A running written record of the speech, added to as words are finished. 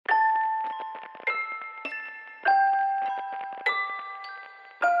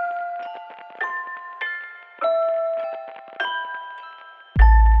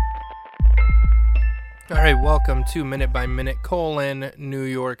All right, welcome to Minute by Minute, New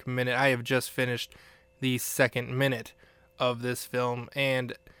York Minute. I have just finished the second minute of this film,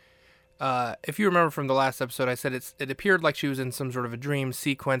 and if you remember from the last episode, I said it appeared like she was in some sort of a dream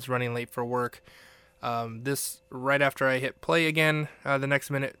sequence running late for work. This, right after I hit play again, the next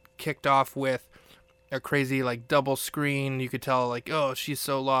minute kicked off with a crazy, double screen. You could tell, oh, she's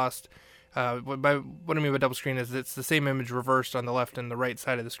so lost. What I mean by double screen is it's the same image reversed on the left and the right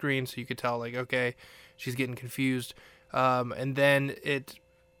side of the screen, so you could tell, okay, she's getting confused. And then it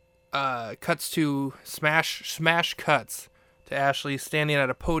cuts to smash cuts to Ashley standing at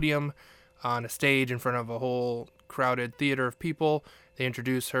a podium on a stage in front of a whole crowded theater of people. They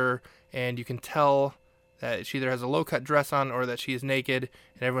introduce her, and you can tell that she either has a low-cut dress on or that she is naked,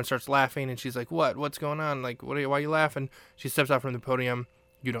 and everyone starts laughing, and she's like, what's going on? Why are you laughing? She steps out from the podium.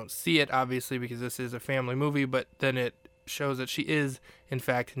 You don't see it, obviously, because this is a family movie, but then it shows that she is, in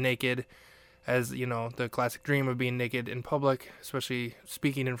fact, naked, as, the classic dream of being naked in public, especially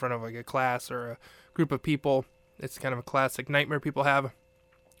speaking in front of, a class or a group of people. It's kind of a classic nightmare people have.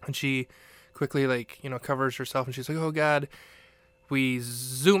 And she quickly, covers herself, and she's like, oh, God. We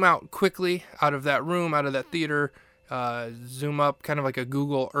zoom out quickly out of that room, out of that theater, zoom up, kind of like a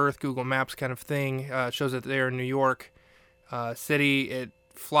Google Earth, Google Maps kind of thing. Shows that they're in New York City. It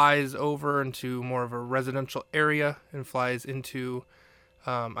flies over into more of a residential area and flies into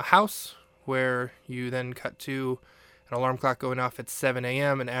a house where you then cut to an alarm clock going off at 7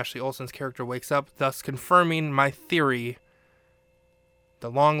 a.m. and Ashley Olsen's character wakes up, thus confirming my theory, the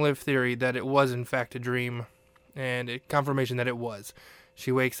long-lived theory, that it was in fact a dream, and confirmation that it was.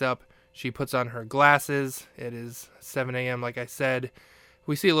 She wakes up, she puts on her glasses. It is 7 a.m. like I said.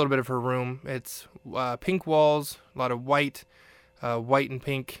 We see a little bit of her room. It's pink walls, a lot of white and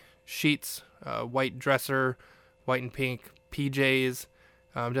pink sheets, white dresser, white and pink PJs.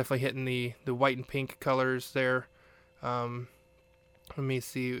 Definitely hitting the white and pink colors there. Let me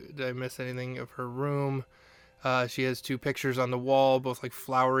see, did I miss anything of her room? She has two pictures on the wall, both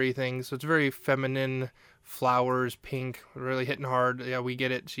flowery things. So it's very feminine, flowers, pink, really hitting hard. Yeah, we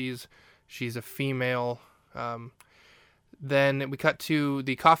get it. She's a female. Then we cut to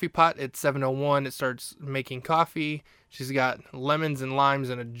the coffee pot at 7:01. It starts making coffee. She's got lemons and limes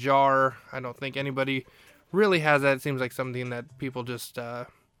in a jar. I don't think anybody really has that. It seems like something that people just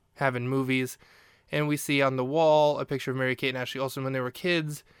have in movies. And we see on the wall a picture of Mary-Kate and Ashley Olsen when they were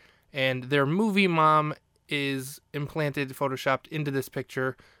kids. And their movie mom is implanted, photoshopped into this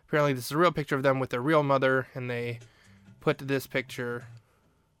picture. Apparently this is a real picture of them with their real mother, and they put this picture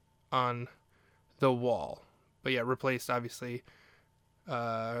on the wall. But yeah, replaced obviously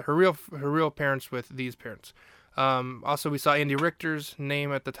her real parents with these parents. Also, we saw Andy Richter's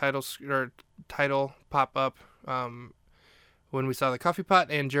name at the title pop up when we saw the coffee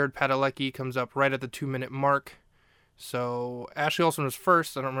pot, and Jared Padalecki comes up right at the 2-minute mark. So Ashley Olsen was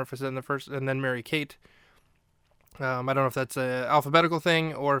first. I don't remember if I said in the first, and then Mary-Kate. I don't know if that's an alphabetical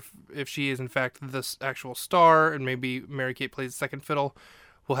thing or if she is in fact this actual star, and maybe Mary-Kate plays second fiddle.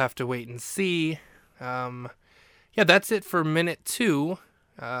 We'll have to wait and see. Yeah, that's it for minute 2.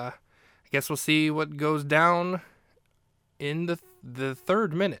 I guess we'll see what goes down in the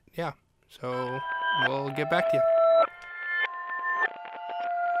third minute. Yeah, so we'll get back to you.